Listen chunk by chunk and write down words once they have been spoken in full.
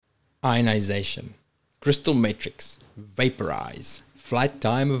ionization, crystal matrix, vaporize, flight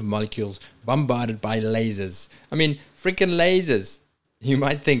time of molecules bombarded by lasers. I mean, freaking lasers. You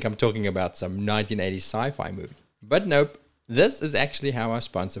might think I'm talking about some 1980s sci-fi movie. But nope, this is actually how our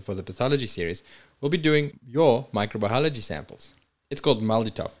sponsor for the pathology series will be doing your microbiology samples. It's called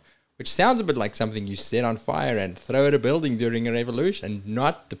Malditoff, which sounds a bit like something you set on fire and throw at a building during a revolution,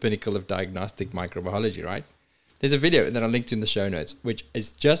 not the pinnacle of diagnostic microbiology, right? There's a video that I'll link to in the show notes, which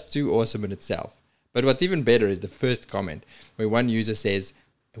is just too awesome in itself. But what's even better is the first comment, where one user says,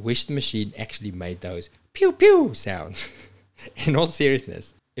 "I wish the machine actually made those pew pew sounds." In all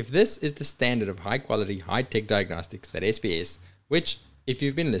seriousness, if this is the standard of high-quality, high-tech diagnostics that SVS, which, if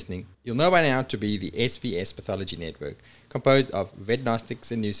you've been listening, you'll know by now to be the SVS Pathology Network, composed of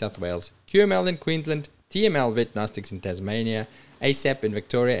Vetnostics in New South Wales, QML in Queensland, TML Vetnostics in Tasmania, ASAP in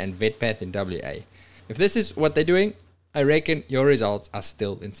Victoria, and VetPath in WA. If this is what they're doing, I reckon your results are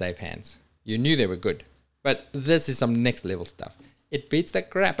still in safe hands. You knew they were good, but this is some next-level stuff. It beats the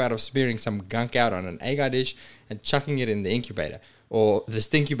crap out of smearing some gunk out on an agar dish and chucking it in the incubator, or the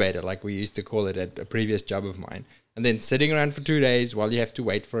stinkubator like we used to call it at a previous job of mine, and then sitting around for 2 days while you have to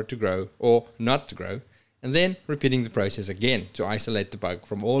wait for it to grow, or not to grow, and then repeating the process again to isolate the bug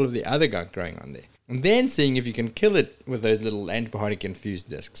from all of the other gunk growing on there, and then seeing if you can kill it with those little antibiotic-infused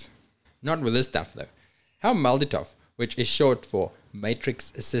discs. Not with this stuff though. How Malditoff, which is short for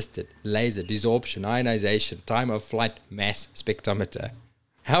matrix-assisted laser desorption ionization time of flight mass spectrometer.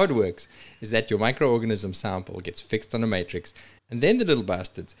 How it works is that your microorganism sample gets fixed on a matrix, and then the little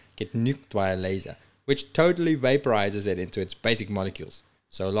bastards get nuked by a laser, which totally vaporizes it into its basic molecules.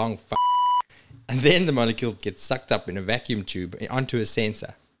 So long and then the molecules get sucked up in a vacuum tube onto a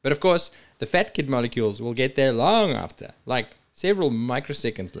sensor. But of course, the fat kid molecules will get there long after, like several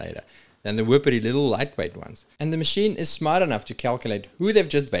microseconds later, than the whippity little lightweight ones. And the machine is smart enough to calculate who they've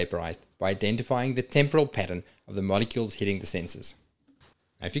just vaporized by identifying the temporal pattern of the molecules hitting the sensors.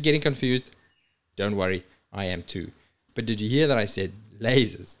 Now, if you're getting confused, don't worry, I am too. But did you hear that I said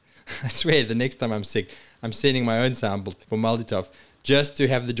lasers? I swear the next time I'm sick, I'm sending my own sample for Malditoff just to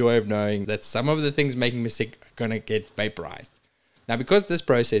have the joy of knowing that some of the things making me sick are going to get vaporized. Now, because this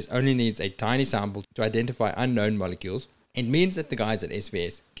process only needs a tiny sample to identify unknown molecules, it means that the guys at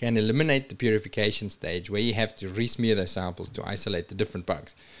SVS can eliminate the purification stage where you have to re-smear those samples to isolate the different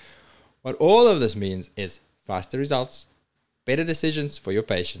bugs. What all of this means is faster results, better decisions for your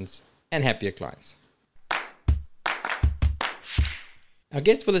patients, and happier clients. Our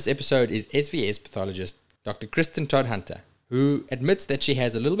guest for this episode is SVS pathologist Dr. Kristen Todhunter, who admits that she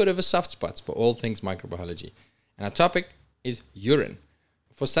has a little bit of a soft spot for all things microbiology. And our topic is urine.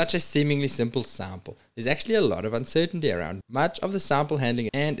 For such a seemingly simple sample, there's actually a lot of uncertainty around much of the sample handling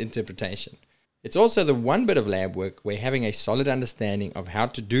and interpretation. It's also the one bit of lab work where having a solid understanding of how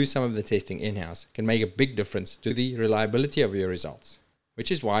to do some of the testing in-house can make a big difference to the reliability of your results,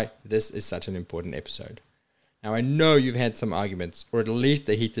 which is why this is such an important episode. Now, I know you've had some arguments, or at least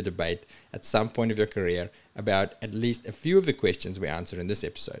a heated debate at some point of your career about at least a few of the questions we answer in this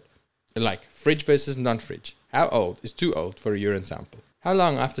episode. Like fridge versus non-fridge. How old is too old for a urine sample? How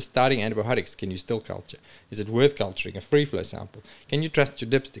long after starting antibiotics can you still culture? Is it worth culturing a free-flow sample? Can you trust your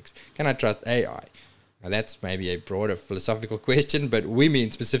dipsticks? Can I trust AI? Now that's maybe a broader philosophical question, but we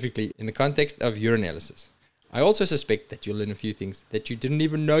mean specifically in the context of urinalysis. I also suspect that you'll learn a few things that you didn't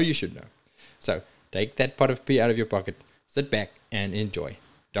even know you should know. So take that pot of pee out of your pocket, sit back and enjoy.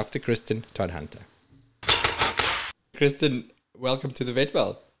 Dr. Kristen Todhunter. Kristen, welcome to the Vet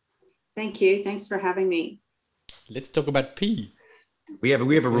World. Thank you. Thanks for having me. Let's talk about pee. We have a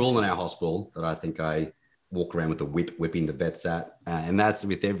rule in our hospital that I think I walk around with the whipping the vets at, and that's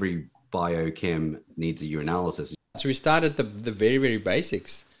with every biochem needs a urinalysis. So we start at the very, very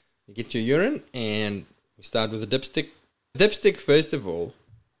basics. You get your urine and we start with a dipstick. Dipstick, first of all,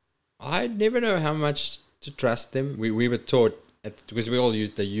 I never know how much to trust them. We were taught, because we all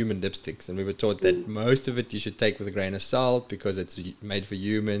use the human dipsticks, and we were taught that most of it you should take with a grain of salt because it's made for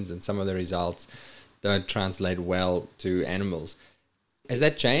humans and some of the results don't translate well to animals. Has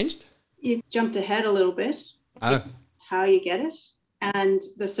that changed? You jumped ahead a little bit. Oh. How you get it and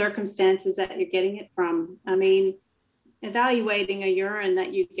the circumstances that you're getting it from. I mean, evaluating a urine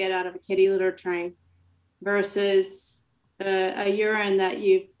that you get out of a kitty litter tray versus a urine that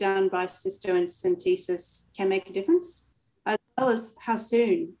you've done by cystocentesis can make a difference, as well as how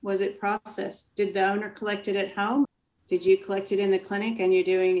soon was it processed. Did the owner collect it at home? Did you collect it in the clinic and you're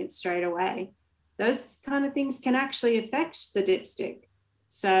doing it straight away? Those kind of things can actually affect the dipstick.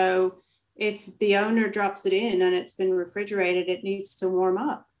 So if the owner drops it in and it's been refrigerated, it needs to warm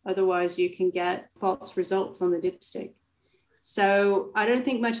up. Otherwise, you can get false results on the dipstick. So I don't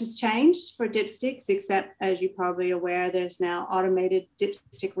think much has changed for dipsticks, except, as you're probably aware, there's now automated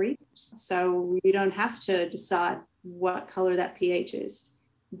dipstick readers. So you don't have to decide what color that pH is.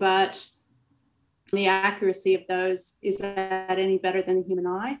 But the accuracy of those, is that any better than the human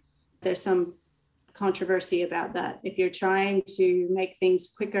eye? There's some controversy about that. If you're trying to make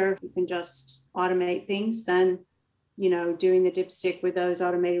things quicker, you can just automate things, then, doing the dipstick with those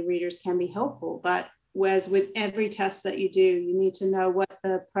automated readers can be helpful. But whereas with every test that you do, you need to know what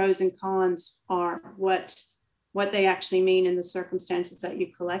the pros and cons are, what they actually mean in the circumstances that you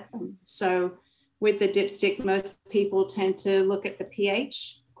collect them. So with the dipstick, most people tend to look at the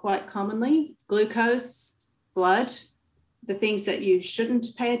pH quite commonly, glucose, blood. The things that you shouldn't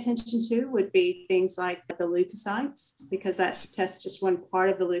pay attention to would be things like the leukocytes, because that tests just one part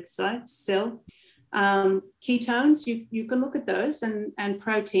of the leukocytes still. Ketones, you can look at those, and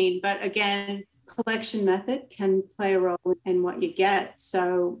protein, but again, collection method can play a role in what you get.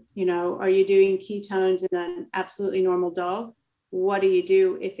 So, are you doing ketones in an absolutely normal dog? What do you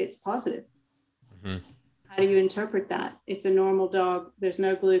do if it's positive? Mm-hmm. How do you interpret that? It's a normal dog, there's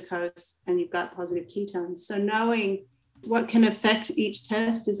no glucose, and you've got positive ketones. So knowing what can affect each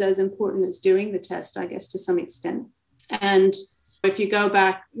test is as important as doing the test, I guess, to some extent. And if you go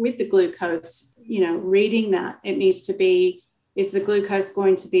back with the glucose, reading that, it needs to be, is the glucose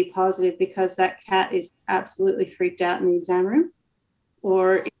going to be positive because that cat is absolutely freaked out in the exam room?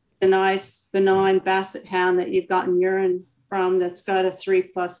 Or a nice benign basset hound that you've gotten urine from that's got a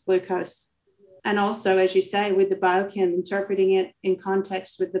 3+ glucose? And also, as you say, with the biochem, interpreting it in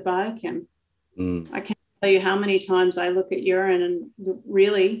context with the biochem. I can't tell you how many times I look at urine, and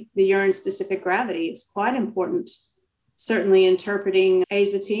really the urine specific gravity is quite important. Certainly interpreting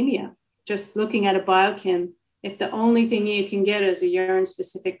azotemia, just looking at a biochem, if the only thing you can get is a urine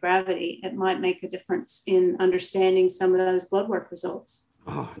specific gravity, it might make a difference in understanding some of those blood work results.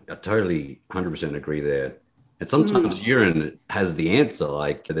 Oh, I totally 100% agree there. And sometimes urine has the answer,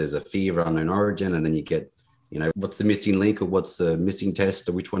 like there's a fever of unknown origin, and then you get, what's the missing link, or what's the missing test,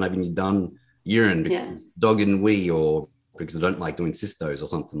 or which one haven't you done? Urine, because dog didn't wee, or because I don't like doing cystos or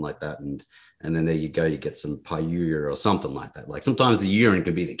something like that. And then there you go, you get some pyuria or something like that. Like sometimes the urine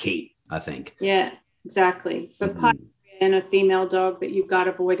could be the key, I think. Yeah, exactly. But pyuria in a female dog that you've got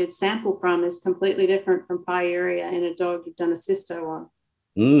a voided sample from is completely different from pyuria in a dog you've done a cysto on.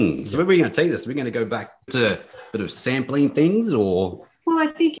 So where are we going to take this? Are we going to go back to a bit of sampling things, or? Well, I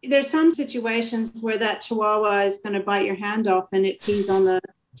think there's some situations where that chihuahua is going to bite your hand off and it pees on the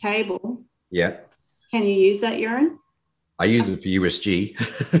table. Yeah. Can you use that urine? I use it for USG.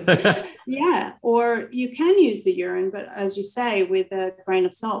 Yeah, or you can use the urine, but as you say, with a grain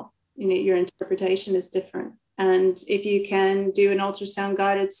of salt, your interpretation is different. And if you can do an ultrasound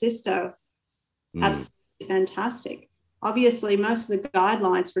guided cysto, absolutely fantastic. Obviously, most of the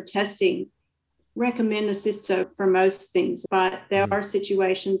guidelines for testing recommend a cysto for most things, but there are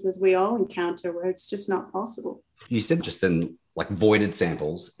situations, as we all encounter, where it's just not possible. You said just then, like voided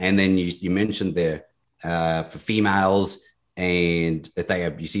samples, and then you mentioned there for females, and if they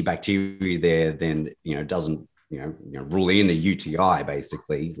have, you see bacteria there, then it doesn't rule in a UTI,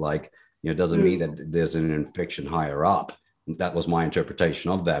 basically. Like doesn't mean that there's an infection higher up. That was my interpretation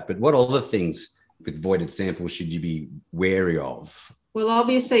of that. But what other things with voided samples should you be wary of? Well,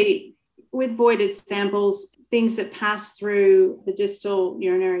 obviously, with voided samples, things that pass through the distal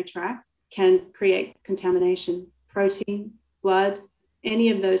urinary tract can create contamination. Protein, blood, any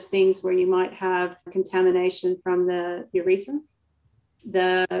of those things where you might have contamination from the urethra,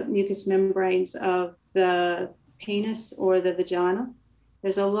 the mucous membranes of the penis or the vagina.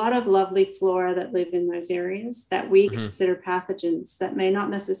 There's a lot of lovely flora that live in those areas that we consider pathogens that may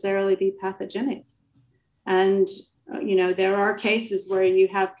not necessarily be pathogenic. And, there are cases where you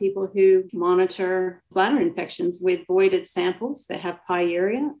have people who monitor bladder infections with voided samples. They have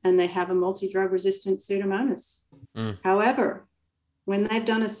pyuria and they have a multi-drug resistant Pseudomonas. However, when they've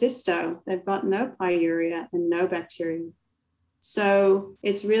done a cysto, they've got no pyuria and no bacteria. So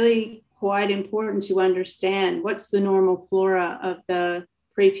it's really quite important to understand what's the normal flora of the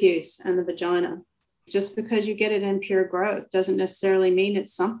prepuce and the vagina. Just because you get it in pure growth doesn't necessarily mean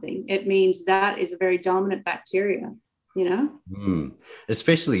it's something. It means that is a very dominant bacteria,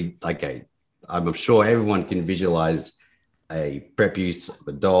 Especially, okay, I'm sure everyone can visualize a prepuce of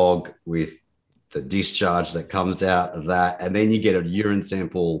a dog with the discharge that comes out of that, and then you get a urine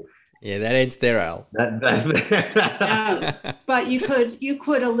sample. Yeah, that ain't sterile. Yeah, but you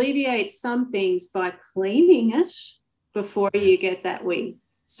could alleviate some things by cleaning it before you get that wee.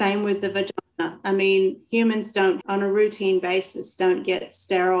 Same with the vagina. I mean, humans don't, on a routine basis, don't get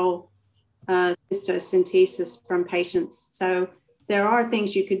sterile cystocentesis from patients. So there are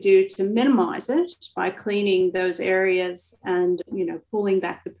things you could do to minimize it by cleaning those areas and, pulling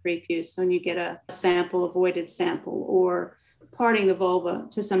back the prepuce when you get a sample, a voided sample, or parting the vulva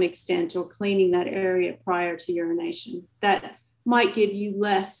to some extent, or cleaning that area prior to urination. That might give you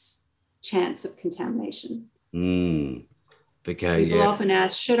less chance of contamination. Okay, People often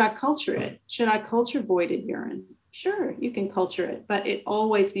ask, should I culture it? Should I culture voided urine? Sure, you can culture it, but it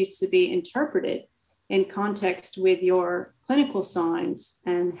always needs to be interpreted in context with your clinical signs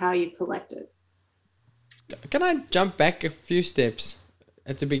and how you collect it. Can I jump back a few steps?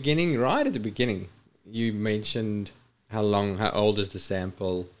 At the beginning, right at the beginning, you mentioned how old is the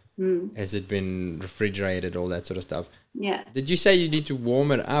sample? Has it been refrigerated, all that sort of stuff? Yeah. Did you say you need to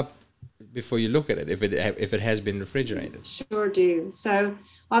warm it up before you look at it if it has been refrigerated? Sure do. So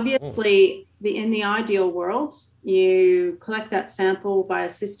obviously, in the ideal world, you collect that sample by a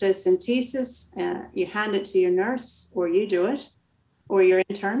cystocentesis, you hand it to your nurse, or you do it, or your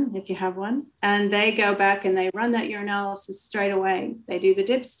intern if you have one, and they go back and they run that urinalysis straight away. They do the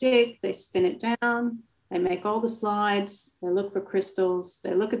dipstick, they spin it down, they make all the slides, they look for crystals,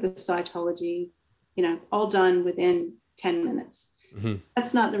 they look at the cytology, all done within 10 minutes. Mm-hmm.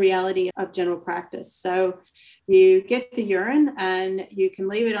 That's not the reality of general practice. So you get the urine and you can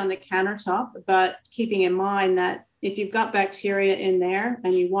leave it on the countertop, but keeping in mind that if you've got bacteria in there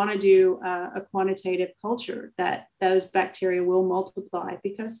and you want to do a quantitative culture, that those bacteria will multiply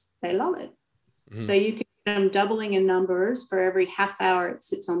because they love it. Mm-hmm. So you can get them doubling in numbers for every half hour it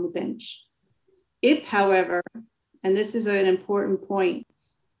sits on the bench. If, however, and this is an important point,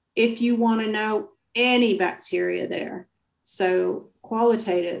 if you want to know any bacteria there, so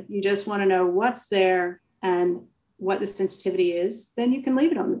qualitative, you just want to know what's there and what the sensitivity is, then you can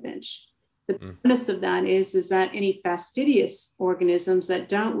leave it on the bench. The bonus of that is that any fastidious organisms that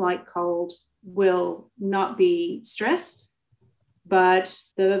don't like cold will not be stressed. But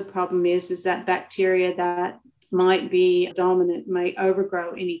the other problem is that bacteria that might be dominant may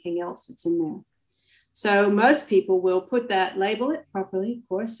overgrow anything else that's in there. So most people will label it properly, of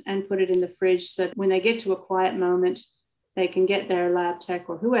course, and put it in the fridge so that when they get to a quiet moment, they can get their lab tech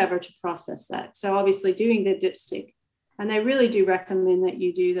or whoever to process that. So obviously doing the dipstick. And they really do recommend that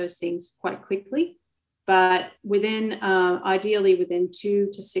you do those things quite quickly, but ideally within 2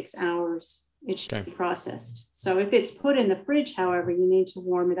 to 6 hours, it should be processed. So if it's put in the fridge, however, you need to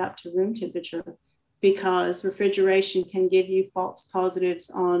warm it up to room temperature, because refrigeration can give you false positives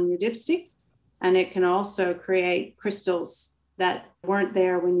on your dipstick. And it can also create crystals that weren't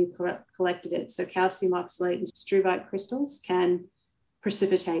there when you collected it. So calcium oxalate and struvite crystals can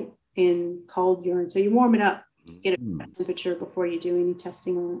precipitate in cold urine. So you warm it up, get it at temperature before you do any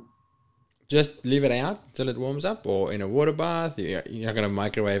testing on it. Just leave it out till it warms up, or in a water bath? You're not going to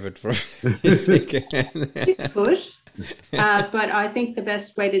microwave it for a second. You could, but I think the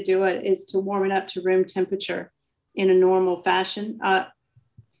best way to do it is to warm it up to room temperature in a normal fashion.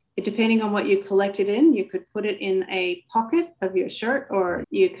 Depending on what you collect it in, you could put it in a pocket of your shirt, or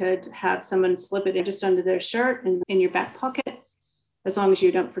you could have someone slip it in just under their shirt and in your back pocket, as long as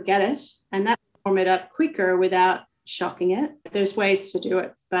you don't forget it. And that will warm it up quicker without shocking it. There's ways to do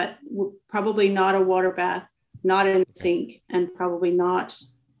it, but probably not a water bath, not in the sink, and probably not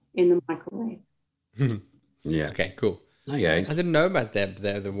in the microwave. Yeah. Okay, cool. Okay. I didn't know about that,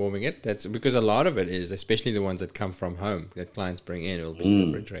 the warming it. That's because a lot of it is, especially the ones that come from home that clients bring in, will be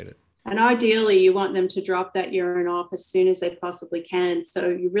refrigerated. And ideally, you want them to drop that urine off as soon as they possibly can. So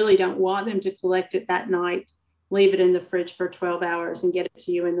you really don't want them to collect it that night, leave it in the fridge for 12 hours and get it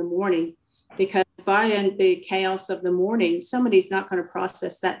to you in the morning. Because by the chaos of the morning, somebody's not going to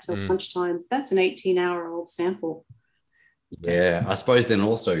process that till lunchtime. That's an 18-hour-old sample. Yeah, I suppose then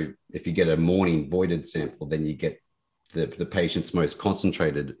also if you get a morning voided sample, then you get the patient's most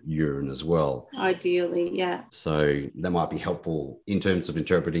concentrated urine as well. Ideally, yeah. So that might be helpful in terms of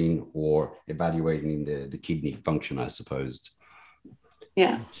interpreting or evaluating the kidney function, I suppose.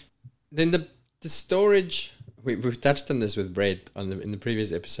 Yeah. Then the storage, we've touched on this with Brett in the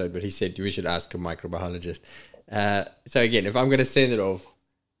previous episode, but he said we should ask a microbiologist. So again, if I'm going to send it off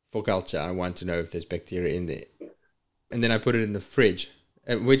for culture, I want to know if there's bacteria in there. And then I put it in the fridge,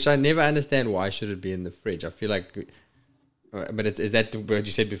 which I never understand why should it be in the fridge. I feel like... But is that what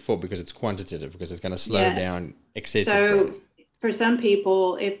you said before? Because it's quantitative, because it's going to slow down excessive growth. For some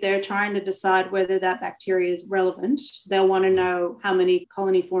people, if they're trying to decide whether that bacteria is relevant, they'll want to know how many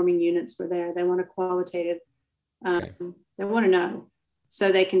colony-forming units were there. They want a qualitative. They want to know so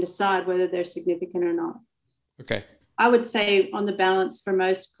they can decide whether they're significant or not. Okay. I would say on the balance for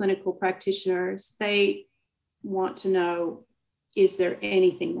most clinical practitioners, they want to know, is there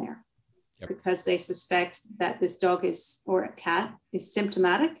anything there? because they suspect that this dog is, or a cat is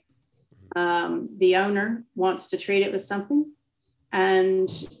symptomatic. The owner wants to treat it with something, and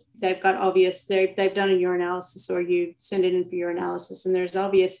they've done a urinalysis, or you send it in for urinalysis, and there's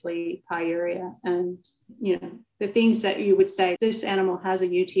obviously pyuria and, the things that you would say, this animal has a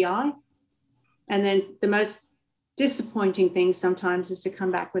UTI. And then the most disappointing thing sometimes is to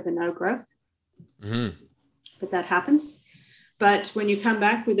come back with a no growth. But that happens. But when you come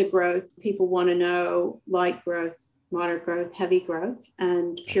back with a growth, people want to know light growth, moderate growth, heavy growth,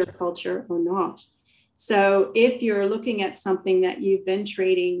 and pure culture or not. So if you're looking at something that you've been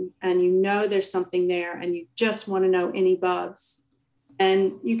treating and there's something there and you just want to know any bugs,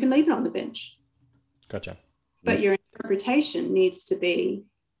 and you can leave it on the bench. Gotcha. But your interpretation needs to be,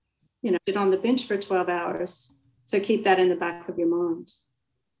 sit on the bench for 12 hours. So keep that in the back of your mind.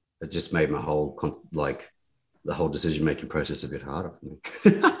 It just made my whole, the whole decision-making process a bit harder for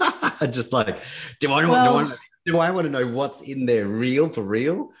me. Just like, do I want to know what's in there for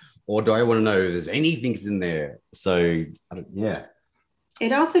real? Or do I want to know if there's anything's in there? So, yeah.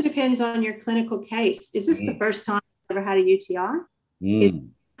 It also depends on your clinical case. Is this the first time you've ever had a UTI? Is it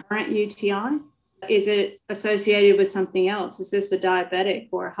a current UTI? Is it associated with something else? Is this a diabetic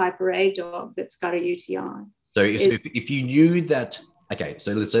or a hyper A dog that's got a UTI? So if you knew that, okay,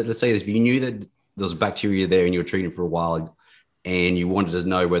 so let's say if you knew that there was bacteria there and you were treating for a while and you wanted to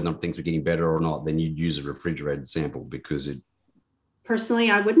know whether things were getting better or not, then you'd use a refrigerated sample because it...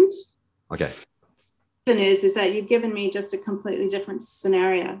 Personally, I wouldn't. Okay. The reason is that you've given me just a completely different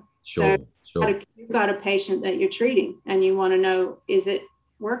scenario. Sure. You've got a patient that you're treating and you want to know, is it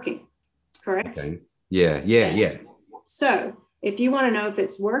working? Correct? Okay. Yeah. So if you want to know if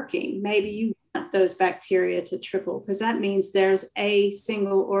it's working, maybe you want those bacteria to triple, because that means there's a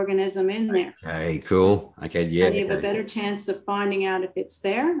single organism in there. Okay, cool. Okay, yeah. And you have a better chance of finding out if it's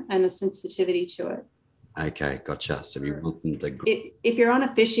there and a sensitivity to it. Okay, gotcha. So we want them to... If you're on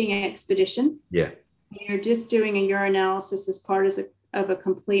a fishing expedition, you're just doing a urinalysis as part of a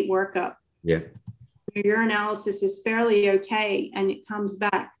complete workup. Yeah. Your urinalysis is fairly okay and it comes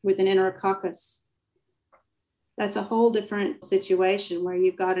back with an enterococcus. That's a whole different situation where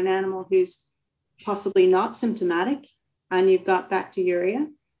you've got an animal who's possibly not symptomatic and you've got bacteriuria.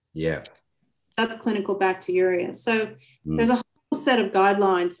 Yeah. Subclinical bacteriuria. So there's a whole set of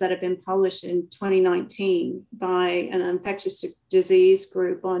guidelines that have been published in 2019 by an infectious disease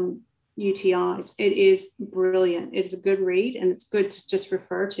group on UTIs. It is brilliant. It's a good read and it's good to just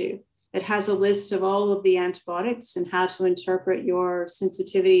refer to. It has a list of all of the antibiotics and how to interpret your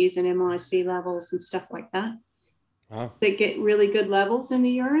sensitivities and MIC levels and stuff like that. Wow. That get really good levels in the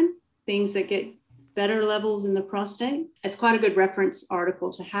urine, things that get better levels in the prostate. It's quite a good reference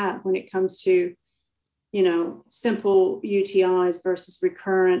article to have when it comes to, simple UTIs versus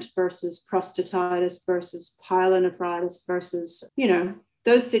recurrent versus prostatitis versus pyelonephritis versus,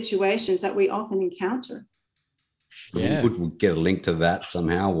 those situations that we often encounter. Yeah, we'll get a link to that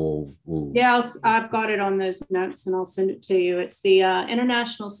somehow. I've got it on those notes and I'll send it to you. It's the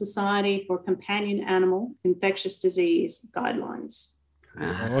International Society for Companion Animal Infectious Disease Guidelines.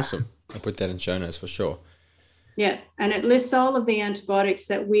 Awesome. I'll put that in show notes for sure. Yeah, and it lists all of the antibiotics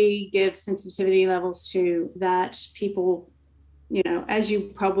that we give sensitivity levels to that people, as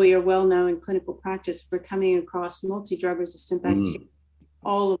you probably are well known in clinical practice, we're coming across multi-drug resistant bacteria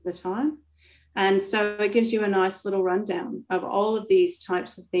all of the time. And so it gives you a nice little rundown of all of these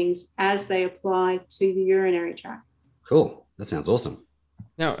types of things as they apply to the urinary tract. Cool. That sounds awesome.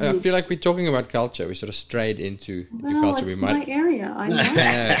 Now, I feel like we're talking about culture. We sort of strayed into the culture. It's my area. I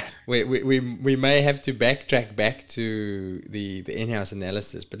know. We may have to backtrack back to the in-house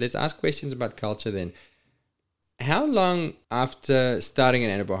analysis, but let's ask questions about culture then. How long after starting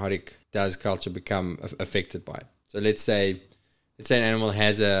an antibiotic does culture become affected by it? So let's say an animal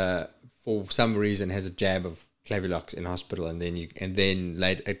for some reason has a jab of Clavilox in hospital, and then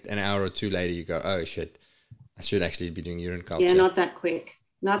late an hour or two later you go, oh shit, I should actually be doing urine culture. Yeah, not that quick.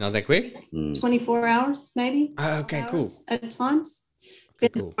 Not that quick? 24 hours maybe. Oh, okay, cool. At times.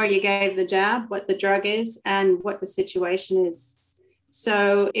 Depends on where you gave the jab, what the drug is, and what the situation is.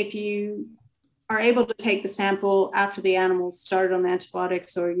 So if you are able to take the sample after the animal started on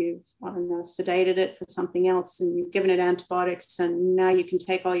antibiotics, or you've, sedated it for something else and you've given it antibiotics and now you can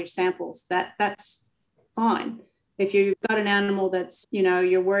take all your samples, that's fine. If you've got an animal that's,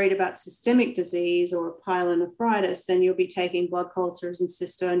 you're worried about systemic disease or pyelonephritis, then you'll be taking blood cultures and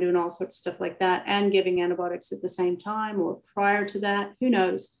cysto and doing all sorts of stuff like that and giving antibiotics at the same time or prior to that, who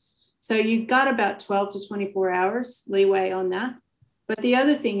knows? So you've got about 12 to 24 hours leeway on that. But the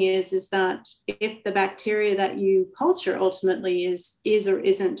other thing is that if the bacteria that you culture ultimately is or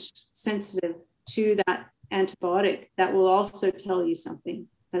isn't sensitive to that antibiotic, that will also tell you something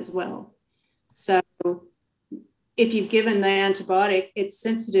as well. So if you've given the antibiotic, it's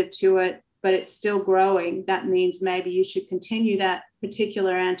sensitive to it, but it's still growing, that means maybe you should continue that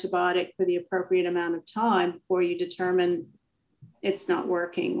particular antibiotic for the appropriate amount of time before you determine it's not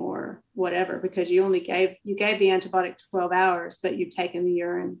working or whatever, because you gave the antibiotic 12 hours, but you've taken the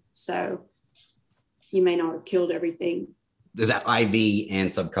urine. So you may not have killed everything. Is that IV and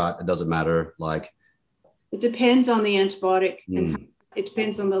subcut? It doesn't matter. Like, it depends on the antibiotic and it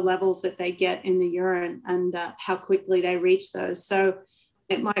depends on the levels that they get in the urine and how quickly they reach those. So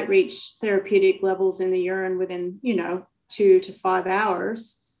it might reach therapeutic levels in the urine within, 2 to 5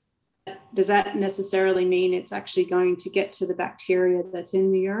 hours. Does that necessarily mean it's actually going to get to the bacteria that's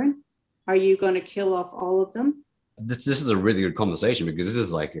in the urine? Are you going to kill off all of them? This is a really good conversation, because this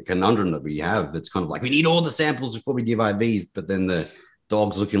is like a conundrum that we have. It's kind of like, we need all the samples before we give IVs, but then the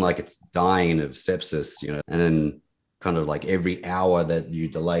dog's looking like it's dying of sepsis, and then kind of like every hour that you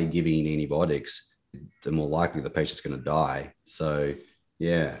delay giving antibiotics, the more likely the patient's going to die. So,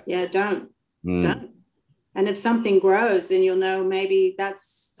 yeah. Yeah, don't. And if something grows, then you'll know maybe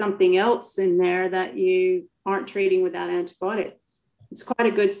that's something else in there that you aren't treating with that antibiotic. It's quite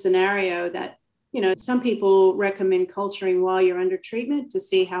a good scenario that, some people recommend culturing while you're under treatment to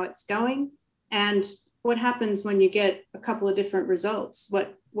see how it's going. And what happens when you get a couple of different results?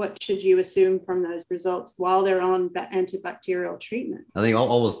 What should you assume from those results while they're on antibacterial treatment? I think I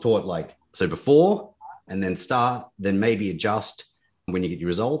was taught so before, and then start, then maybe adjust when you get your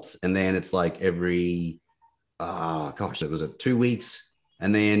results. And then it's like every, it was 2 weeks.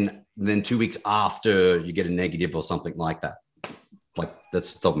 And then 2 weeks after you get a negative or something like that. Like,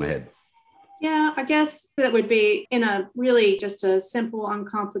 that's the top of my head. Yeah, I guess that would be in a really just a simple,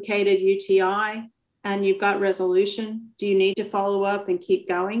 uncomplicated UTI, and you've got resolution. Do you need to follow up and keep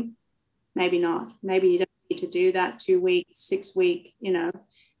going? Maybe not. Maybe you don't need to do that 2 weeks, 6 week,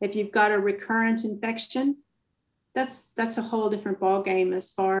 If you've got a recurrent infection, that's a whole different ballgame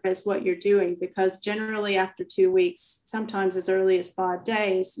as far as what you're doing, because generally after 2 weeks, sometimes as early as 5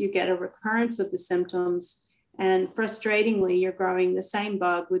 days, you get a recurrence of the symptoms. And frustratingly, you're growing the same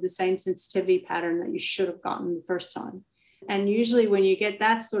bug with the same sensitivity pattern that you should have gotten the first time. And usually when you get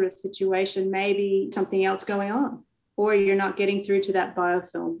that sort of situation, maybe something else going on, or you're not getting through to that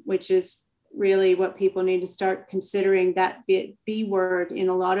biofilm, which is really what people need to start considering, that B word in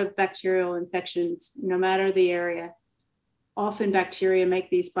a lot of bacterial infections, no matter the area. Often bacteria make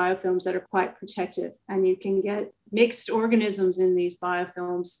these biofilms that are quite protective, and you can get mixed organisms in these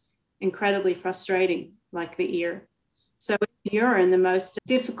biofilms, incredibly frustrating, like the ear. So in urine, the most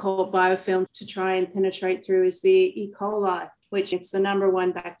difficult biofilm to try and penetrate through is the E. coli, which it's the number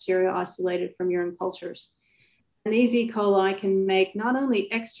one bacteria isolated from urine cultures. And these E. coli can make not only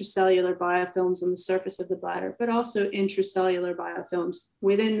extracellular biofilms on the surface of the bladder, but also intracellular biofilms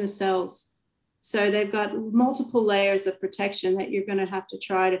within the cells. So they've got multiple layers of protection that you're going to have to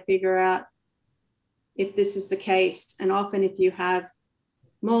try to figure out if this is the case. And often if you have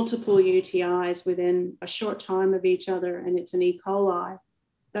multiple UTIs within a short time of each other and it's an E. coli,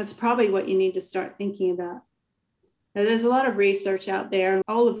 that's probably what you need to start thinking about. Now, there's a lot of research out there.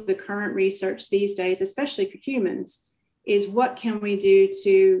 All of the current research these days, especially for humans, is what can we do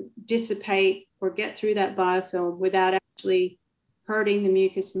to dissipate or get through that biofilm without actually hurting the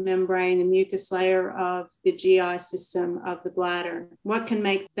mucous membrane, the mucus layer of the GI system of the bladder? What can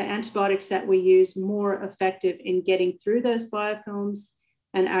make the antibiotics that we use more effective in getting through those biofilms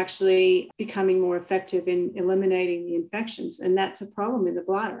and actually becoming more effective in eliminating the infections? And that's a problem in the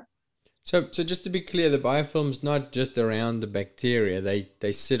bladder. So just to be clear, the biofilm's not just around the bacteria.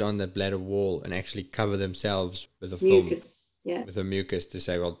 They sit on the bladder wall and actually cover themselves with a film. Mucus, yeah. With a mucus to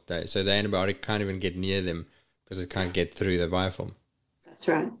say, so the antibiotic can't even get near them because it can't get through the biofilm. That's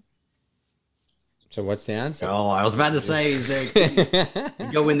right. So what's the answer? Oh, I was about to say, is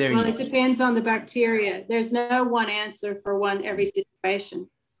there go in there? Well, it depends on the bacteria. There's no one answer for every situation.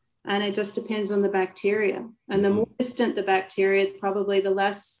 And it just depends on the bacteria. And the more distant the bacteria, probably the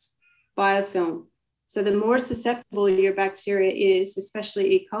less biofilm. So the more susceptible your bacteria is,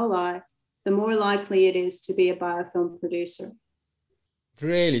 especially E. coli, the more likely it is to be a biofilm producer.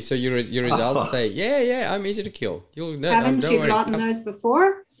 Really? So your results say, yeah, I'm easy to kill. Haven't you gotten those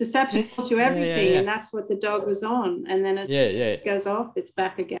before? Susceptible to everything, and that's what the dog was on. And then as it goes off, it's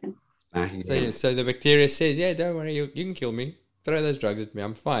back again. So the bacteria says, yeah, don't worry, you can kill me. Throw those drugs at me,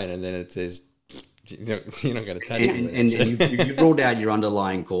 I'm fine. And then it says, You're not going to touch And, it. and you've ruled out your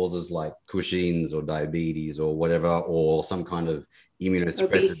underlying causes like Cushing's or diabetes or whatever, or some kind of immunosuppressive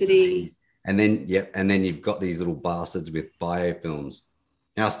Obesity. disease. And then you've got these little bastards with biofilms.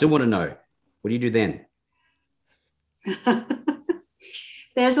 Now, I still want to know, what do you do then?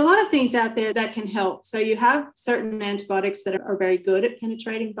 There's a lot of things out there that can help. So you have certain antibiotics that are very good at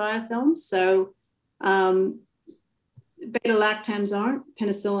penetrating biofilms. So beta-lactams aren't,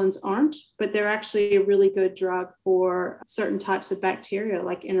 penicillins aren't, but they're actually a really good drug for certain types of bacteria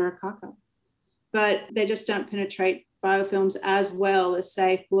like Enterococci. But they just don't penetrate biofilms as well as,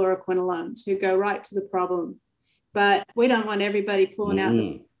 say, fluoroquinolones, who go right to the problem. But we don't want everybody pulling out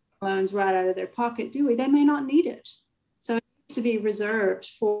the loans right out of their pocket, do we? They may not need it. So it needs to be reserved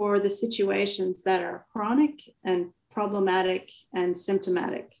for the situations that are chronic and problematic and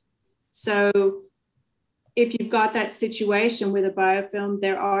symptomatic. So if you've got that situation with a biofilm,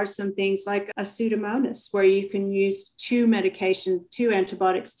 there are some things like a Pseudomonas where you can use two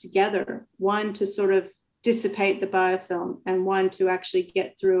antibiotics together, one to sort of dissipate the biofilm and one to actually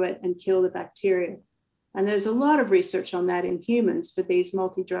get through it and kill the bacteria. And there's a lot of research on that in humans for these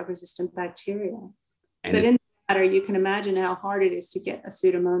multi-drug resistant bacteria. But in the matter, you can imagine how hard it is to get a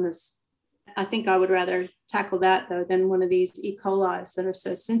Pseudomonas. I think I would rather tackle that, though, than one of these E. coli's that are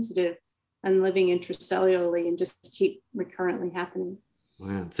so sensitive and living intracellularly and just keep recurrently happening.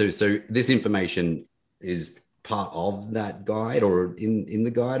 Wow. So this information is part of that guide or in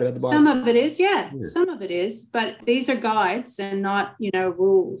the guide about the biofilm? Some of it is, yeah. Some of it is, but these are guides and not,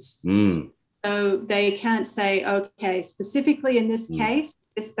 rules. So they can't say, okay, specifically in this case,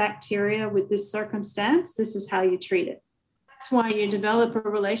 this bacteria with this circumstance, this is how you treat it. That's why you develop a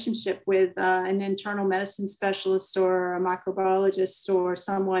relationship with an internal medicine specialist or a microbiologist or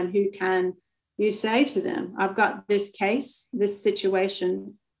someone who you say to them, I've got this case, this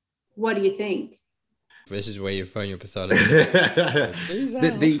situation. What do you think? This is where you phone your pathologist.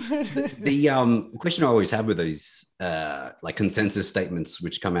 the question I always have with these like consensus statements,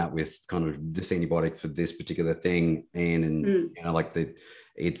 which come out with kind of this antibiotic for this particular thing, and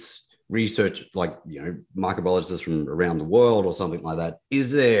it's research, like microbiologists from around the world or something like that.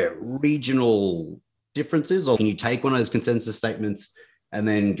 Is there regional differences, or can you take one of those consensus statements and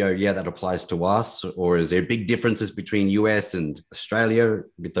then go, yeah, that applies to us? Or is there big differences between US and Australia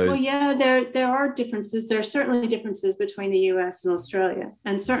with those? Well, yeah, there are differences. There are certainly differences between the US and Australia,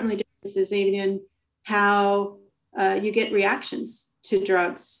 and certainly differences even in how you get reactions to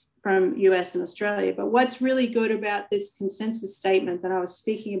drugs from US and Australia. But what's really good about this consensus statement that I was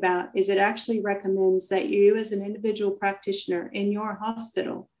speaking about is it actually recommends that you as an individual practitioner in your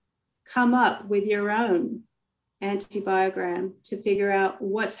hospital come up with your own antibiogram to figure out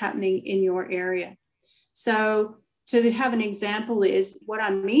what's happening in your area. So to have an example is, what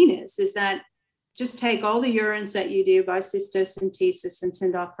I mean is that just take all the urines that you do by cystocentesis and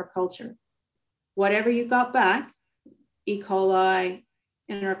send off for culture. Whatever you got back, E. coli,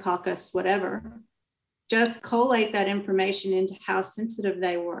 Enterococcus, whatever, just collate that information into how sensitive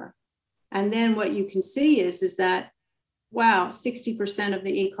they were. And then what you can see is that, wow, 60% of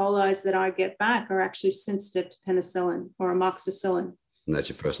the E. coli's that I get back are actually sensitive to penicillin or amoxicillin. And that's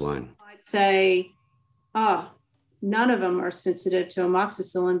your first line. I'd say, none of them are sensitive to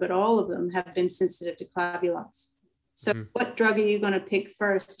amoxicillin, but all of them have been sensitive to clavulox. So what drug are you going to pick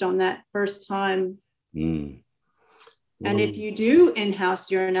first on that first time? And if you do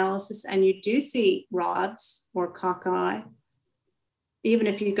in-house urinalysis and you do see rods or cocci, even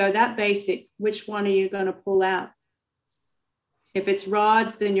if you go that basic, which one are you going to pull out? If it's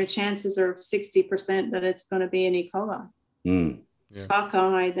rods, then your chances are 60% that it's going to be an E. coli.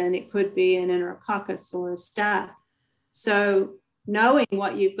 Cocci, then it could be an Enterococcus or a staph. So knowing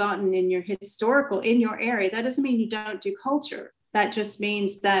what you've gotten in your area, that doesn't mean you don't do culture. That just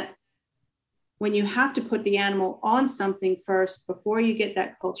means that when you have to put the animal on something first before you get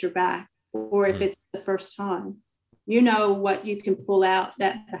that culture back, or if it's the first time, you know what you can pull out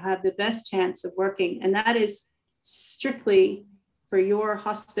that have the best chance of working. And that is strictly for your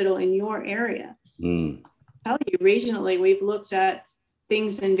hospital in your area. I'll tell you, regionally, we've looked at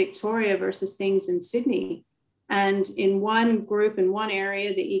things in Victoria versus things in Sydney. And in one group, in one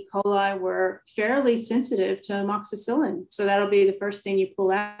area, the E. coli were fairly sensitive to amoxicillin. So that'll be the first thing you pull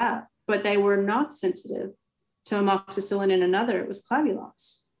out. But they were not sensitive to amoxicillin in another. It was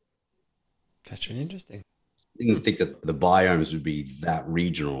clavulox. That's really interesting. I didn't think that the biomes would be that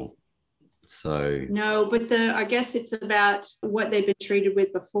regional. So no, but I guess it's about what they've been treated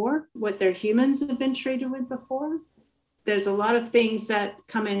with before, what their humans have been treated with before. There's a lot of things that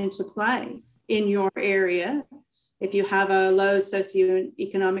come into play in your area. If you have a low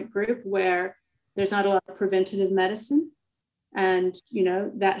socioeconomic group where there's not a lot of preventative medicine. And,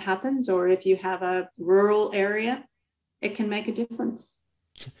 that happens. Or if you have a rural area, it can make a difference.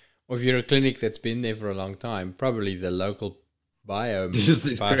 Or if you're a clinic that's been there for a long time, probably the local biome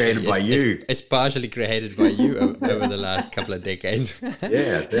It's created by you. It's partially created by you over the last couple of decades.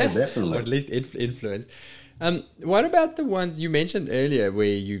 Yeah, definitely. Or at least influenced. What about the ones you mentioned earlier where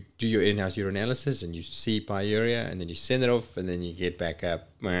you do your in-house urinalysis and you see pyuria and then you send it off and then you get back up,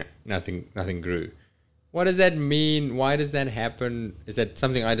 nothing grew? What does that mean? Why does that happen? Is that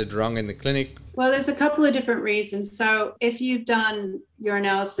something I did wrong in the clinic? Well, there's a couple of different reasons. So if you've done your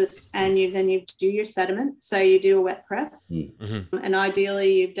analysis and then you do your sediment, so you do a wet prep, and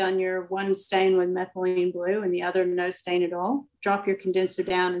ideally you've done your one stain with methylene blue and the other no stain at all, drop your condenser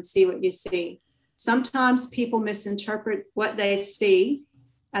down and see what you see. Sometimes people misinterpret what they see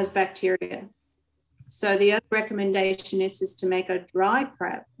as bacteria. So the other recommendation is to make a dry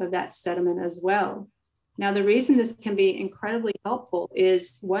prep of that sediment as well. Now, the reason this can be incredibly helpful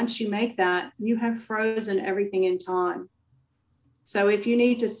is once you make that, you have frozen everything in time. So if you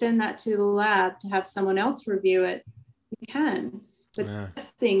need to send that to the lab to have someone else review it, you can. But the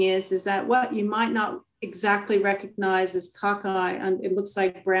best thing is that what you might not exactly recognize as cockeye, and it looks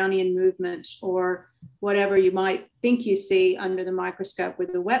like Brownian movement or whatever you might think you see under the microscope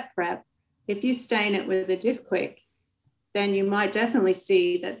with the wet prep, if you stain it with a diff quick, then you might definitely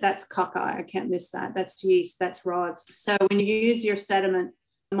see that that's cockeye. I can't miss that. That's yeast, that's rods. So when you use your sediment,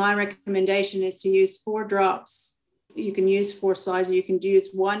 my recommendation is to use 4 drops. You can use 4 slides, or you can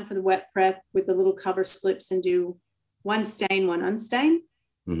use 1 for the wet prep with the little cover slips and do 1 stain, 1 unstain,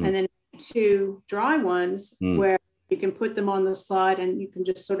 and then 2 dry ones where you can put them on the slide and you can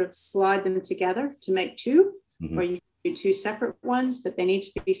just sort of slide them together to make 2, or you can do 2 separate ones, but they need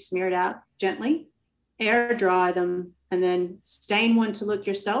to be smeared out gently, air dry them, and then stain 1 to look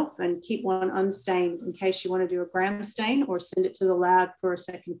yourself and keep 1 unstained in case you want to do a gram stain or send it to the lab for a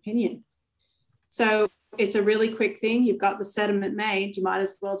second opinion. So it's a really quick thing. You've got the sediment made. You might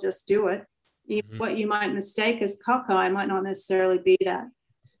as well just do it. What you might mistake as cockeye might not necessarily be that.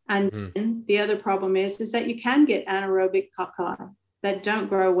 And the other problem is that you can get anaerobic cockeye that don't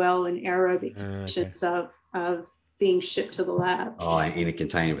grow well in aerobic conditions of being shipped to the lab. Oh, in a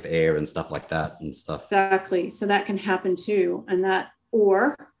container with air and stuff like that and stuff. Exactly. So that can happen too. And that's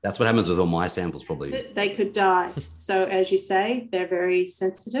what happens with all my samples probably. They could die. So as you say, they're very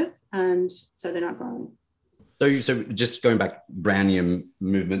sensitive and so they're not growing. So just going back, Brownian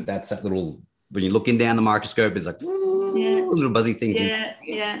movement, that's that little, when you're looking down the microscope, it's like little buzzy things.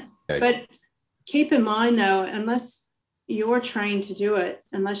 Yeah. Okay. But keep in mind though, unless you're trained to do it,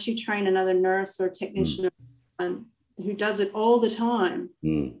 unless you train another nurse or technician who does it all the time,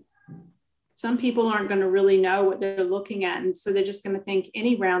 some people aren't going to really know what they're looking at. And so they're just going to think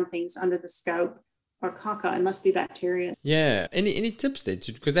any round things under the scope are cockeye. It must be bacteria. Yeah. Any tips there?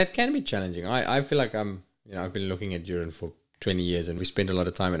 Because that can be challenging. I feel like I've been looking at urine for 20 years and we spend a lot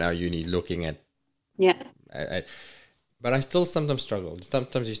of time at our uni looking at. Yeah. But I still sometimes struggle.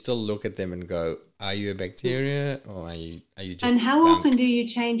 Sometimes you still look at them and go, are you a bacteria or are you just And how often do you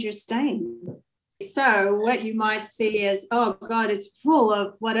change your stain? So what you might see is, oh God, it's full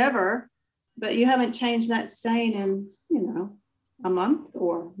of whatever, but you haven't changed that stain in, a month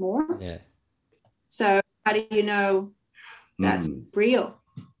or more. Yeah. So how do you know that's real?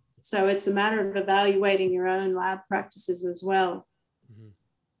 So it's a matter of evaluating your own lab practices as well.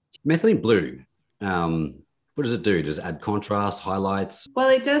 Methylene blue, what does it do? Does it add contrast, highlights? Well,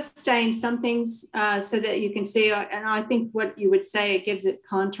 it does stain some things so that you can see. And I think what you would say, it gives it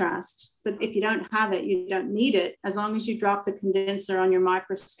contrast. But if you don't have it, you don't need it, as long as you drop the condenser on your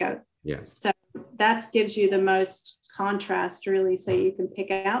microscope. Yes. So that gives you the most contrast, really, so you can pick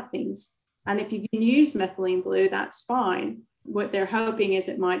out things. And if you can use methylene blue, that's fine. What they're hoping is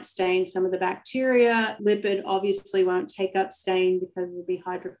it might stain some of the bacteria. Lipid obviously won't take up stain because it will be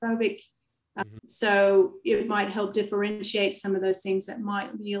hydrophobic. So it might help differentiate some of those things that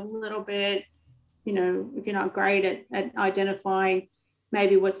might be a little bit, if you're not great at identifying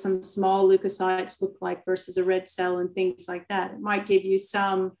maybe what some small leukocytes look like versus a red cell and things like that. It might give you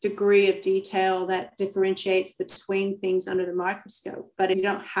some degree of detail that differentiates between things under the microscope, but you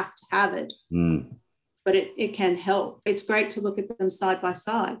don't have to have it. But it can help. It's great to look at them side by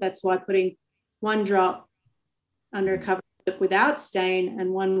side. That's why putting 1 drop under a cover without stain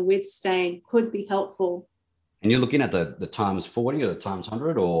and 1 with stain could be helpful. And you're looking at the times 40 or the times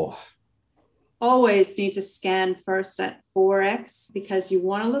 100 or? Always need to scan first at 4x because you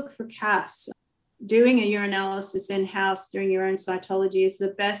want to look for casts. Doing a urinalysis in-house during your own cytology is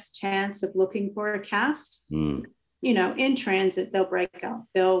the best chance of looking for a cast. in transit, they'll break up,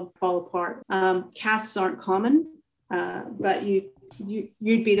 they'll fall apart. Casts aren't common, but you'd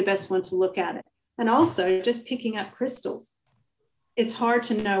be the best one to look at it. And also just picking up crystals. It's hard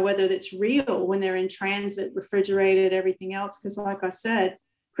to know whether it's real when they're in transit, refrigerated, everything else. Because like I said,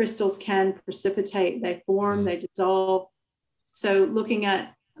 crystals can precipitate, they form, they dissolve. So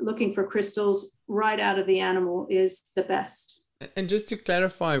looking for crystals right out of the animal is the best. And just to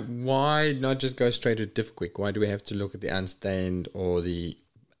clarify, why not just go straight to Diffquick? Why do we have to look at the unstained or the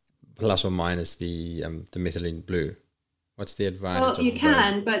plus or minus the methylene blue? What's the advantage? Well, you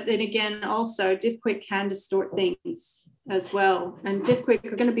can, but then again, also Diffquick can distort things as well. And Diffquick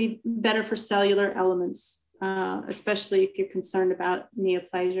are going to be better for cellular elements, especially if you're concerned about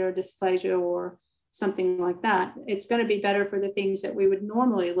neoplasia or dysplasia or something like that. It's going to be better for the things that we would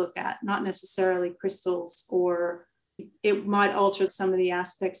normally look at, not necessarily crystals, or it might alter some of the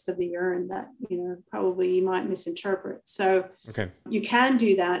aspects of the urine that, probably you might misinterpret. So you can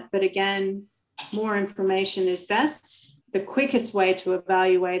do that. But again, more information is best. The quickest way to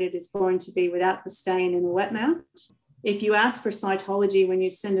evaluate it is going to be without the stain in a wet mount. If you ask for cytology when you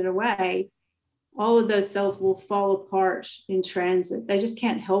send it away, all of those cells will fall apart in transit. They just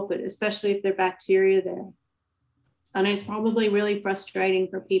can't help it, especially if there's bacteria there. And it's probably really frustrating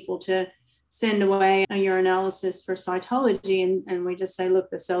for people to send away a urinalysis for cytology and we just say, look,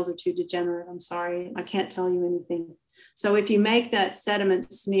 the cells are too degenerate. I'm sorry, I can't tell you anything. So if you make that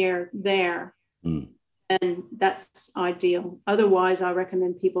sediment smear there, then that's ideal. Otherwise, I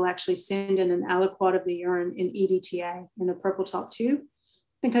recommend people actually send in an aliquot of the urine in EDTA, in a purple top tube,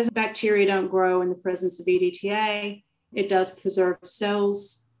 because bacteria don't grow in the presence of EDTA. It does preserve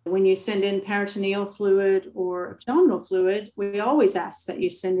cells. When you send in peritoneal fluid or abdominal fluid, we always ask that you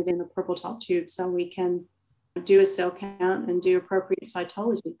send it in a purple top tube so we can do a cell count and do appropriate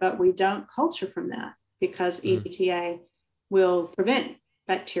cytology. But we don't culture from that because EDTA will prevent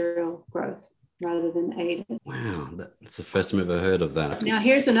bacterial growth rather than aid it. Wow, that's the first time I've ever heard of that. Now,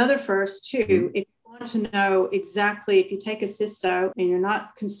 here's another first too. If you want to know exactly, if you take a cysto and you're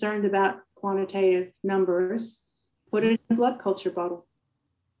not concerned about quantitative numbers, put it in a blood culture bottle.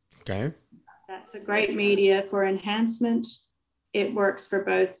 Okay. That's a great media for enhancement. It works for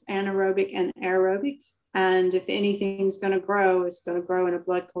both anaerobic and aerobic. And if anything's going to grow, it's going to grow in a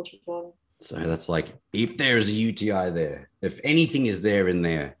blood culture bottle. So that's like, if there's a UTI there, if anything is there in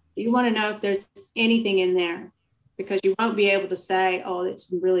there. You want to know if there's anything in there, because you won't be able to say, oh,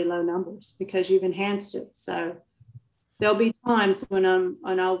 it's really low numbers because you've enhanced it. So there'll be times when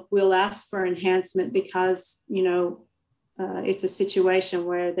we'll ask for enhancement because, it's a situation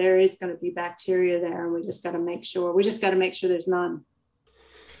where there is going to be bacteria there and we just got to make sure there's none.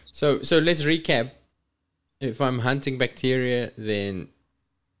 So let's recap. If I'm hunting bacteria, then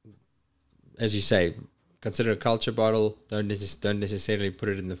as you say, consider a culture bottle. Don't necessarily put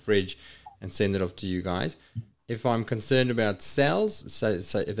it in the fridge and send it off to you guys. If I'm concerned about cells, so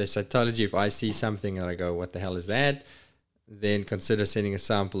if there's cytology, if I see something and I go, what the hell is that? Then consider sending a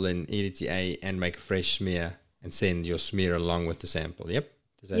sample in EDTA and make a fresh smear and send your smear along with the sample. Yep.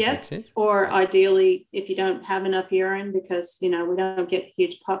 Does that make sense? Or ideally, if you don't have enough urine, because, we don't get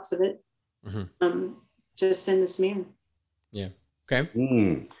huge pots of it, just send the smear. Yeah. Okay.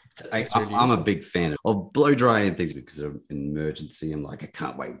 I'm a big fan of blow drying things because of an emergency. I'm like, I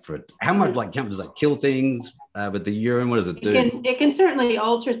can't wait for it. How much does that kill things with the urine? What does it do? It can certainly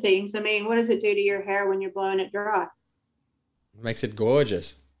alter things. I mean, what does it do to your hair when you're blowing it dry? It makes it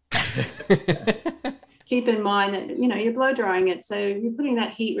gorgeous. Keep in mind that, you're blow drying it. So you're putting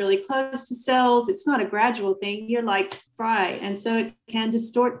that heat really close to cells. It's not a gradual thing. You're like fry. And so it can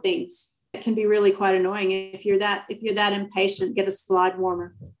distort things. It can be really quite annoying. If you're that impatient, get a slide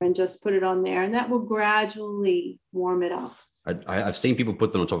warmer and just put it on there, and that will gradually warm it up. I've seen people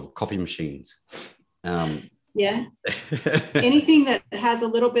put them on top of coffee machines. Yeah. Anything that has a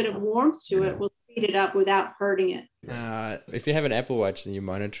little bit of warmth to it will speed it up without hurting it. If you have an Apple Watch and you're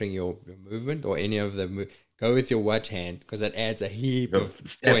monitoring your movement or any of the go with your watch hand, because that adds a heap of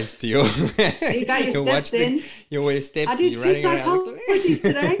points to your you got your steps in. Your steps. I did 2 cytologies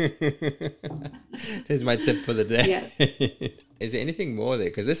today. There's my tip for the day. Yeah. Is there anything more there?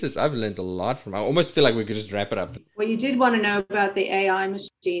 Because I've learned a lot from. I almost feel like we could just wrap it up. Well, you did want to know about the AI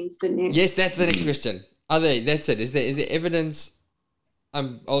machines, didn't you? Yes, that's the next question. Are they? That's it. Is there evidence?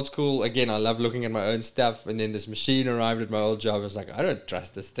 I'm old school. Again, I love looking at my own stuff. And then this machine arrived at my old job. I was like, I don't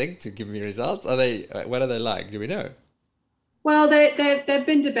trust this thing to give me results. What are they like? Do we know? Well, there have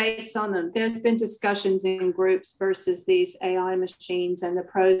been debates on them. There's been discussions in groups versus these AI machines and the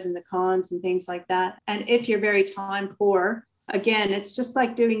pros and the cons and things like that. And if you're very time poor, again, it's just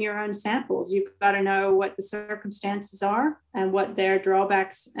like doing your own samples. You've got to know what the circumstances are and what their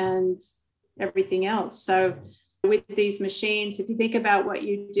drawbacks and everything else. So with these machines, if you think about what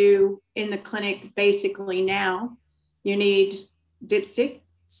you do in the clinic, basically now, you need dipstick,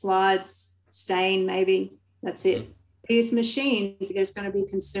 slides, stain, maybe. That's it. These machines, there's going to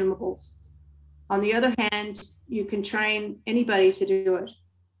be consumables. On the other hand, you can train anybody to do it.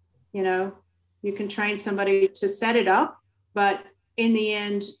 You know, you can train somebody to set it up, but in the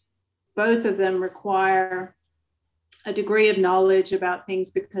end, both of them require a degree of knowledge about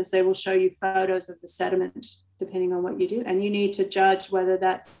things because they will show you photos of the sediment depending on what you do. And you need to judge whether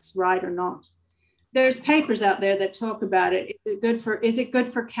that's right or not. There's papers out there that talk about it. Is it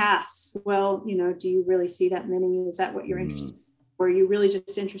good for casts? Well, you know, do you really see that many? Is that what you're interested in? Or are you really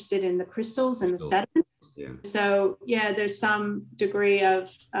just interested in the crystals and the sediment? Yeah. So yeah, there's some degree of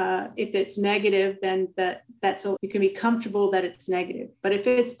if it's negative, then that's all. You can be comfortable that it's negative. But if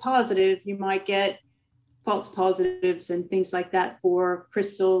it's positive, you might get false positives and things like that for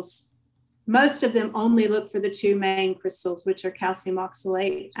crystals. Most of them only look for the two main crystals, which are calcium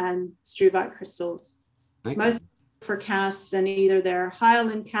oxalate and struvite crystals. Okay. Most for casts, and either they're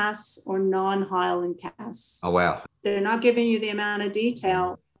hyaline casts or non-hyaline casts. Oh, wow. They're not giving you the amount of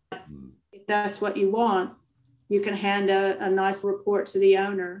detail. If that's what you want, you can hand a nice report to the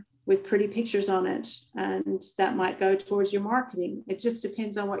owner with pretty pictures on it, and that might go towards your marketing. It just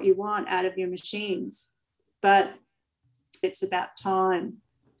depends on what you want out of your machines, but it's about time.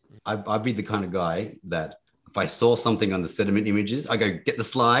 I'd be the kind of guy that if I saw something on the sediment images, I go get the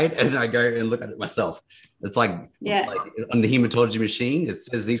slide and I go and look at it myself. It's like on the hematology machine, it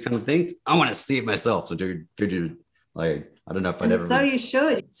says these kind of things. I want to see it myself. So do like, I don't know if I'd ever. So you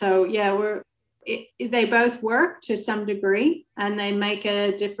should. So yeah, they both work to some degree, and they make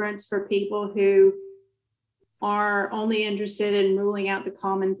a difference for people who are only interested in ruling out the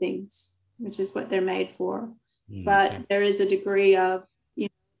common things, which is what they're made for. But there is a degree of,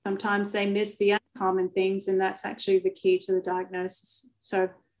 sometimes they miss the uncommon things, and that's actually the key to the diagnosis. So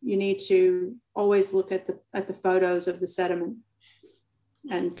you need to always look at the photos of the sediment.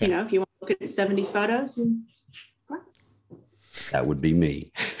 And, if you want to look at 70 photos. That would be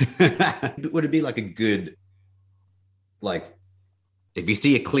me. Would it be like a good, like, if you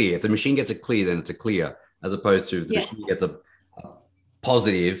see a clear, if the machine gets a clear, then it's a clear, as opposed to if the machine gets a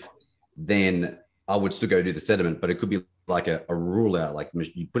positive, then I would still go do the sediment, but it could be like a rule out, like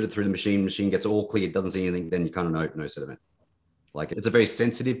you put it through the machine gets all clear, it doesn't see anything, then you kind of know no sediment. Like it's a very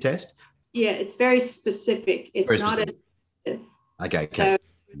sensitive test. Yeah, it's very specific. It's very not specific. Okay. So,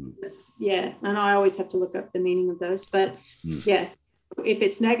 yeah, and I always have to look up the meaning of those, but yes, if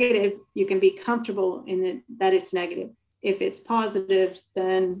it's negative, you can be comfortable in it that it's negative. If it's positive,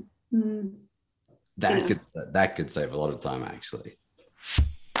 then that could save a lot of time, actually.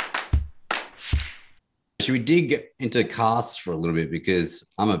 Should we dig into casts for a little bit?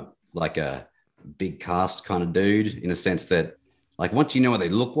 Because I'm a big cast kind of dude, in a sense that, like, once you know what they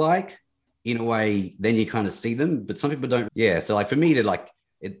look like, in a way, then you kind of see them. But some people don't. Yeah. So like for me, they're like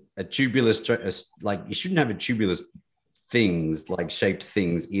a tubulous, like you shouldn't have a tubulous things, like shaped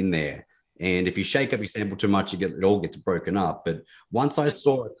things in there. And if you shake up your sample too much, it all gets broken up. But once I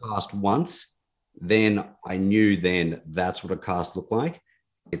saw a cast once, then I knew then that's what a cast looked like.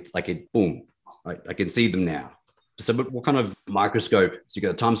 It's like boom. I can see them now. So but what kind of microscope? So you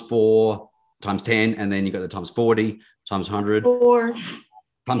got the ×4, ×10, and then you got the ×40, ×100. 4,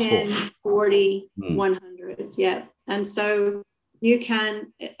 times 10, 4. 40, 100. Yeah. And so you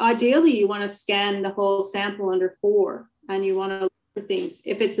can, ideally, you want to scan the whole sample under 4, and you want to look for things.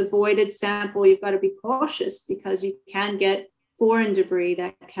 If it's a voided sample, you've got to be cautious because you can get foreign debris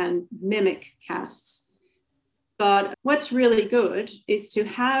that can mimic casts. But what's really good is to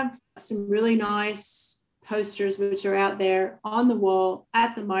have some really nice posters which are out there on the wall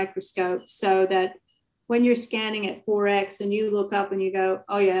at the microscope, so that when you're scanning at 4x and you look up and you go,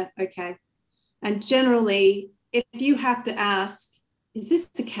 oh yeah, okay. And generally, if you have to ask, is this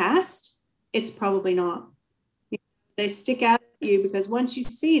a cast? It's probably not. They stick out at you because once you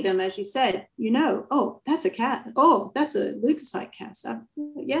see them, as you said, oh, that's a cat. Oh, that's a leukocyte cast.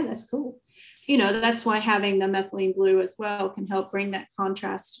 Yeah, that's cool. That's why having the methylene blue as well can help bring that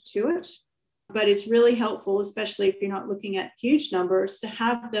contrast to it. But it's really helpful, especially if you're not looking at huge numbers, to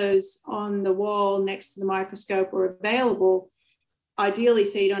have those on the wall next to the microscope or available, ideally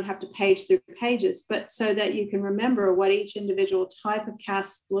so you don't have to page through pages, but so that you can remember what each individual type of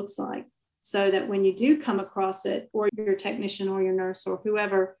cast looks like, so that when you do come across it, or your technician or your nurse or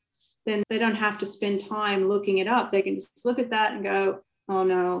whoever, then they don't have to spend time looking it up. They can just look at that and go, oh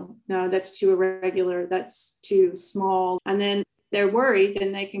no, that's too irregular, that's too small. And then they're worried,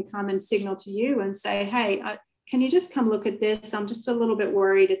 then they can come and signal to you and say, hey, can you just come look at this? I'm just a little bit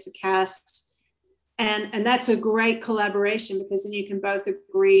worried. It's a cast. And that's a great collaboration, because then you can both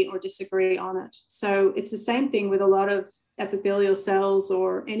agree or disagree on it. So it's the same thing with a lot of epithelial cells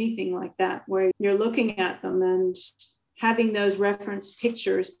or anything like that, where you're looking at them and having those reference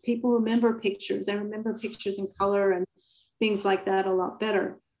pictures. People remember pictures. They remember pictures in color and things like that a lot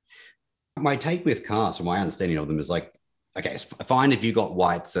better. My take with casts, or my understanding of them, is like, okay, fine if you got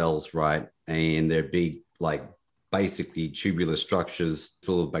white cells, right? And they're big, like basically tubular structures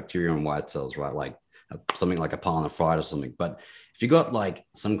full of bacteria and white cells, right? Like something like a pyelonephritis or something. But if you got like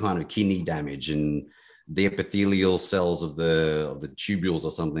some kind of kidney damage and the epithelial cells of the tubules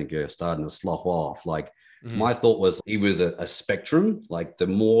or something are starting to slough off, like my thought was it was a spectrum. Like the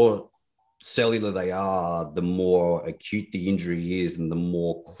more cellular they are, the more acute the injury is, and the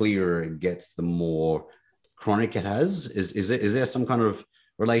more clear it gets, the more chronic it has. Is there some kind of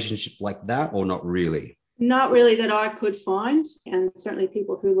relationship like that, or not really? Not really that I could find. And certainly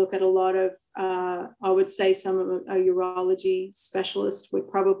people who look at a lot of, I would say some of a urology specialist would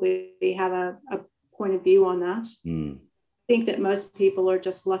probably have a point of view on that. I think that most people are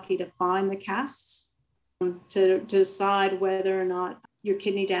just lucky to find the casts to decide whether or not your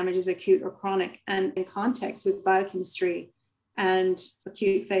kidney damage is acute or chronic. And in context with biochemistry and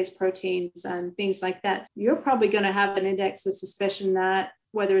acute phase proteins and things like that, you're probably going to have an index of suspicion that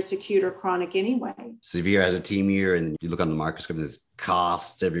whether it's acute or chronic anyway. Severe azotemia, and you look under the microscope and there's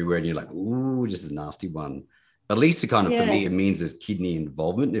casts everywhere, and you're like, ooh, just a nasty one. But at least it kind of, for me, it means there's kidney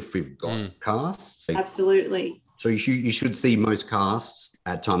involvement if we've got casts. Absolutely. So you should see most casts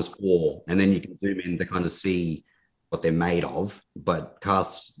at ×4, and then you can zoom in to kind of see what they're made of. But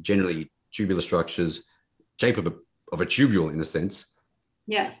casts, generally tubular structures, shape of a tubule in a sense.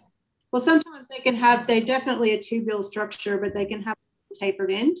 Yeah. Well, sometimes they definitely a tubule structure, but they can have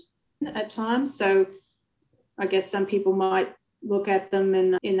tapered end at times. So I guess some people might look at them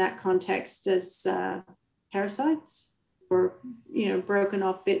in that context as parasites, or, broken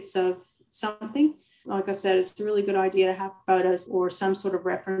off bits of something. Like I said, it's a really good idea to have photos or some sort of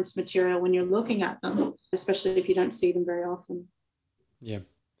reference material when you're looking at them, especially if you don't see them very often. Yeah.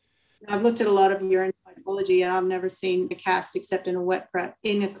 I've looked at a lot of urine cytology, and I've never seen a cast except in a wet prep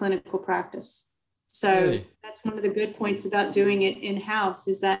in a clinical practice. So that's one of the good points about doing it in-house,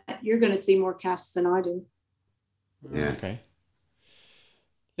 is that you're going to see more casts than I do. Yeah. Okay.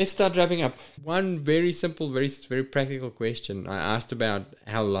 Let's start wrapping up. One very simple, very, very practical question. I asked about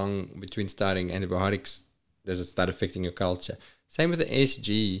how long between starting antibiotics does it start affecting your culture. Same with the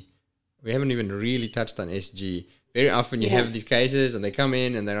SG. We haven't even really touched on SG. Very often you have these cases and they come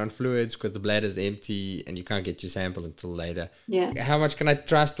in and they're on fluids because the bladder's empty and you can't get your sample until later. Yeah. How much can I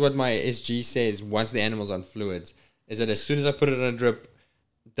trust what my SG says once the animal's on fluids? Is it as soon as I put it on a drip,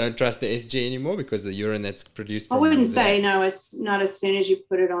 don't trust the SG anymore because the urine that's produced from I wouldn't say no, it's not as soon as you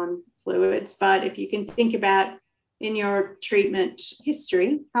put it on fluids, but if you can think about in your treatment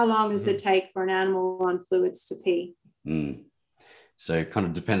history, how long does it take for an animal on fluids to pee? So it kind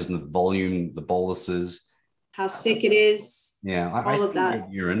of depends on the volume, the boluses, how sick it is. Yeah, I all of that.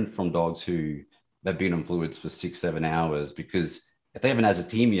 get urine from dogs who they've been on fluids for 6-7 hours, because if they have an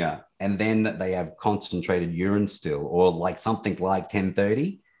azotemia and then they have concentrated urine still, or like something like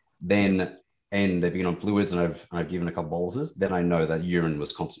 1030, then and they've been on fluids and I've given a couple boluses, then I know that urine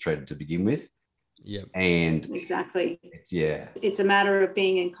was concentrated to begin with. Yeah, and exactly. Yeah, it's a matter of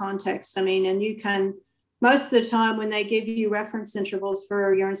being in context. I mean, and you can. Most of the time when they give you reference intervals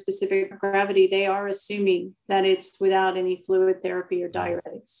for urine-specific gravity, they are assuming that it's without any fluid therapy or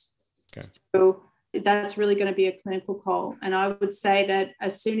diuretics. Okay. So that's really going to be a clinical call. And I would say that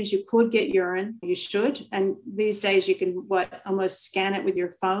as soon as you could get urine, you should. And these days you can almost scan it with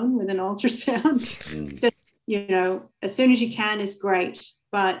your phone with an ultrasound. Just, as soon as you can is great.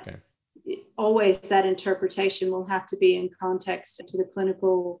 But always that interpretation will have to be in context to the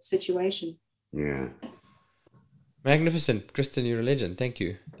clinical situation. Yeah. Magnificent. Kristen, you're a legend. Thank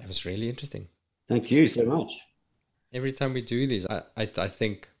you. That was really interesting. Thank you so much. Every time we do these, I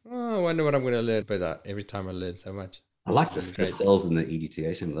think, I wonder what I'm going to learn. But every time I learn so much. I like the cells in the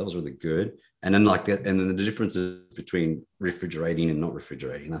EDTA sample. That was really good. And then the differences between refrigerating and not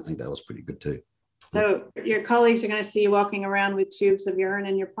refrigerating. I think that was pretty good too. So your colleagues are going to see you walking around with tubes of urine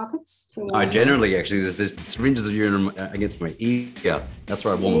in your pockets? Generally, actually, there's syringes of urine against my ear. That's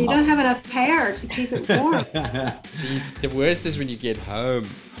where I warm them up. You don't have enough hair to keep it warm. The worst is when you get home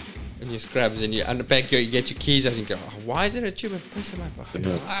and you scrubs and you unpack you get your keys out and you go, why is there a tube of piss in my pocket?